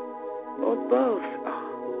 or both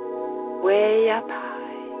arms, way up high.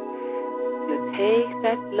 You take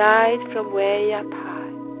that light from way up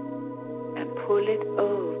high and pull it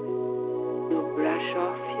over. You brush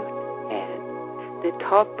off your head, the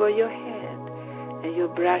top of your head, and you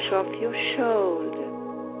brush off your shoulder.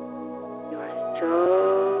 You are so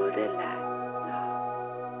relaxed now,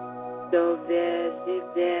 so very,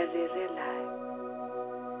 very relaxed.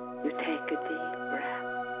 You take a deep breath,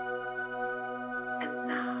 and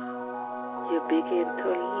now you begin to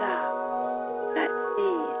love that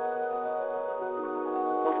feeling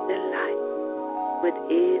of the light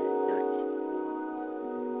within your chest.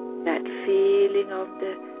 That feeling of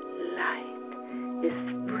the light is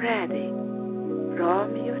spreading from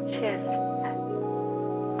your chest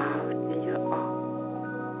out in your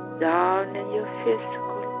arms, down in your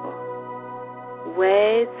physical body,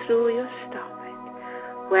 way through your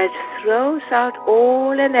stomach, where it throws out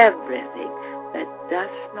all and everything that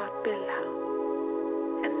does not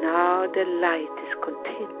belong. And now the light is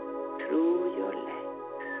continuing through your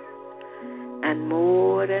legs, and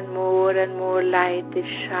more and more and more light is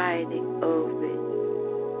shining over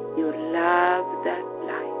you. You love that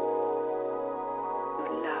light.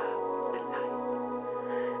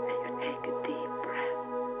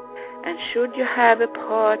 And should you have a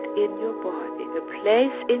part in your body, a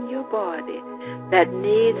place in your body that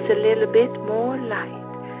needs a little bit more light,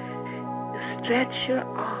 you stretch your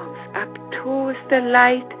arms up towards the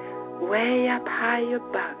light way up high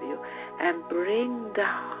above you and bring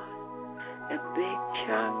down a big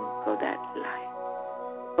chunk of that light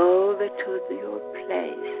over to your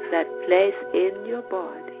place, that place in your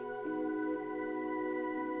body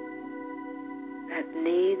that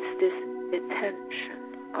needs this attention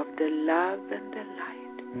of the love and the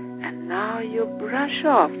light. And now you brush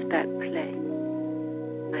off that place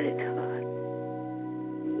where it hurts,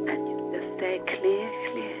 and you just say, clear,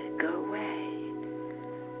 go away.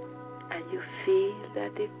 And you feel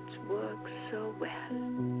that it works so well.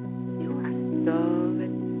 You are so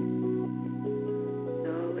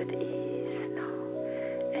at ease now.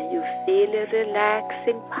 And you feel a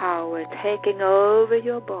relaxing power taking over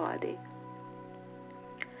your body.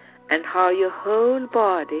 And how your whole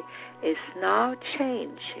body is now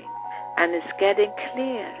changing and is getting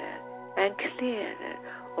clearer and clearer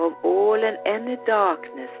of all and any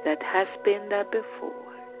darkness that has been there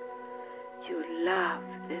before. You love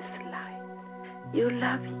this light. You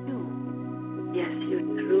love you. Yes, you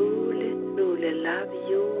truly, truly love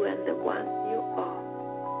you and the one you are.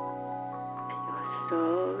 And you are so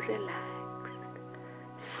relaxed,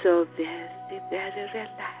 so very, very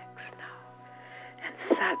relaxed now. And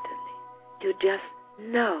suddenly, you just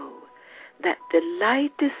know that the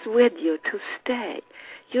light is with you to stay.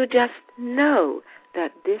 You just know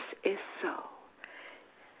that this is so.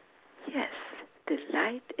 Yes, the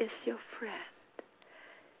light is your friend.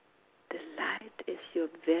 The light is your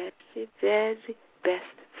very, very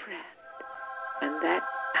best friend. And that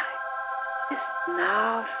light is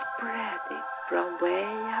now spreading from way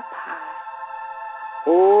up high,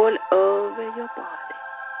 all over your body.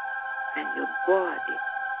 And your body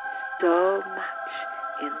so much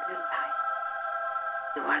in the light.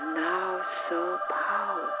 You are now so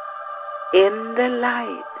powerful in the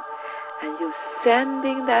light, And you're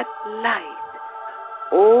sending that light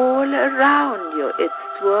all around you. It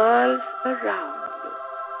swirls around you.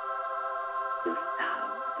 You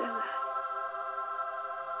love the light.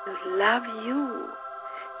 You love you.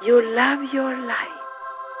 You love your light.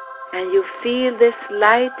 And you feel this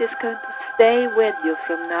light is going to stay with you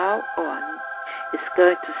from now on. It's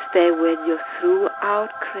going to stay with you throughout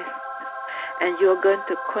Christmas. And you're going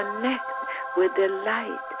to connect with the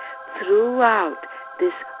light throughout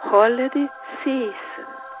this holiday season.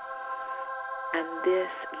 And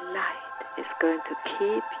this light is going to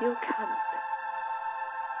keep you company.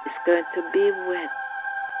 It's going to be with you.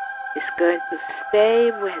 It's going to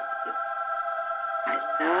stay with you. I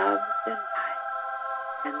love the light,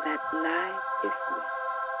 and that light is with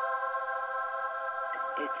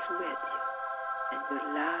you. It's with you, and you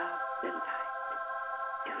love the light.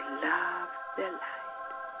 You love the light,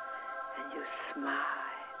 and you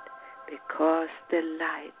smile because the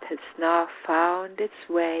light has now found its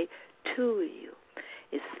way to you.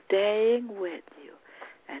 It's staying with you,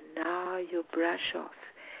 and now you brush off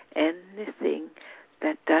anything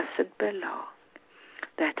that doesn't belong,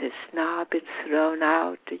 that has now been thrown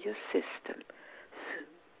out of your system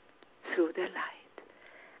through the light.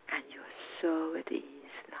 And you're so at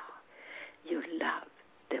ease now. You love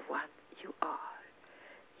the one you are.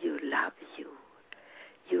 You love you.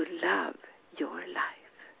 You love your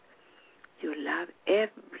life. You love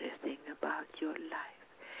everything about your life.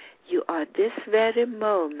 You are this very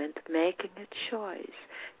moment making a choice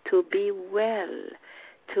to be well,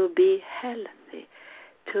 to be healthy,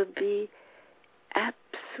 to be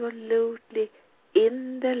absolutely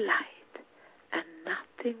in the light, and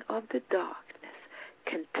nothing of the darkness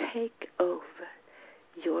can take over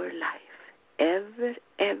your life ever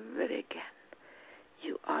again.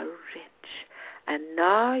 You are rich, and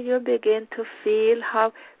now you begin to feel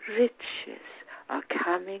how riches are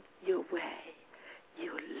coming your way.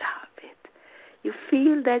 You love it. You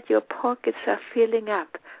feel that your pockets are filling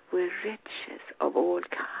up with riches of all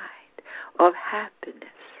kind, of happiness,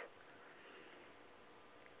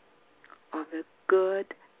 of a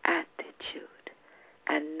good attitude.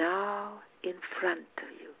 And now in front of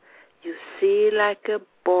you, you see like a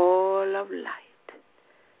ball of light.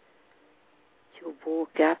 You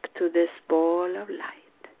walk up to this ball of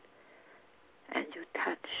light and you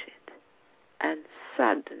touch it, and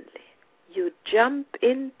suddenly you jump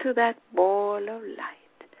into that ball of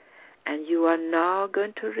light, and you are now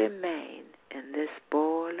going to remain in this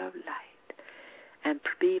ball of light and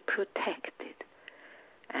be protected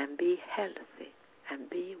and be healthy and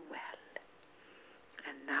be well.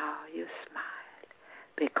 And now you smile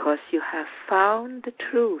because you have found the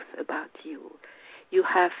truth about you. You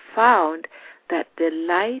have found that the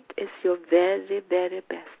light is your very, very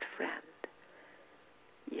best friend.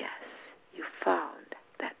 Yes, you found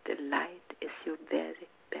that the light is your very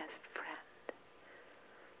best friend.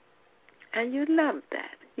 And you love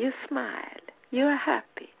that. You smile. You are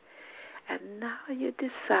happy. And now you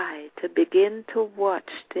decide to begin to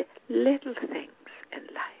watch the little things in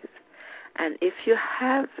life. And if you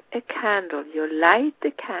have a candle, you light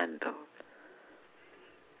the candle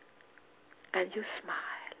and you smile.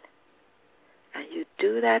 And you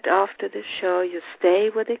do that after the show. You stay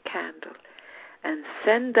with the candle and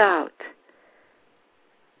send out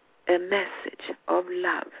a message of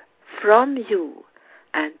love from you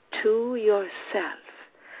and to yourself.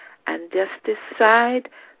 And just decide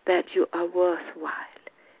that you are worthwhile.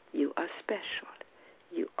 You are special.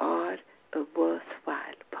 You are a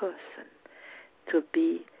worthwhile person to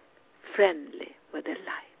be friendly with the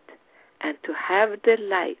light and to have the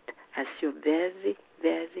light as your very,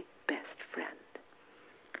 very best friend.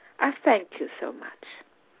 I thank you so much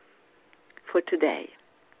for today.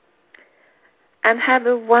 And have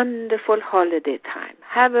a wonderful holiday time.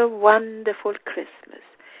 Have a wonderful Christmas.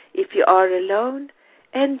 If you are alone,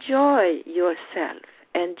 enjoy yourself.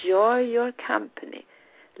 Enjoy your company.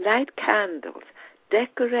 Light candles.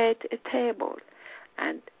 Decorate a table.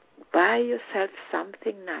 And buy yourself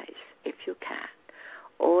something nice if you can.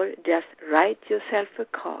 Or just write yourself a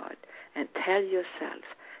card and tell yourself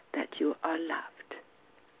that you are loved.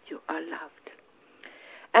 You are loved.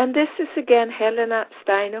 And this is again Helena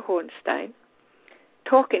Steiner Hornsteyn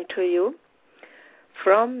talking to you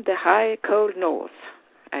from the high cold north.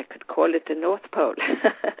 I could call it the North Pole.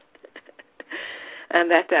 And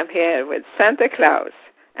that I'm here with Santa Claus,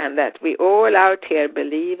 and that we all out here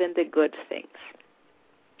believe in the good things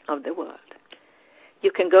of the world.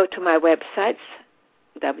 You can go to my websites,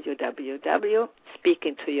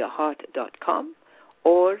 www.speakingtoyourheart.com,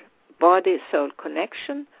 or Body Soul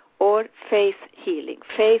Connection, or Faith Healing.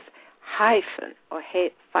 Faith-, or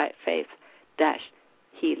faith-,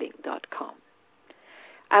 healing.com.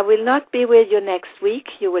 I will not be with you next week.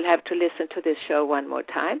 You will have to listen to this show one more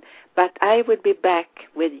time, but I will be back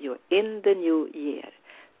with you in the new year.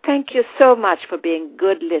 Thank you so much for being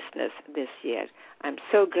good listeners this year. I'm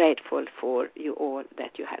so grateful for you all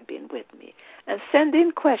that you have been with me. And send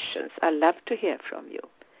in questions. I love to hear from you.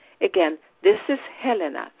 Again, this is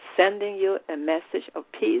Helena sending you a message of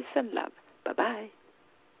peace and love. Bye-bye.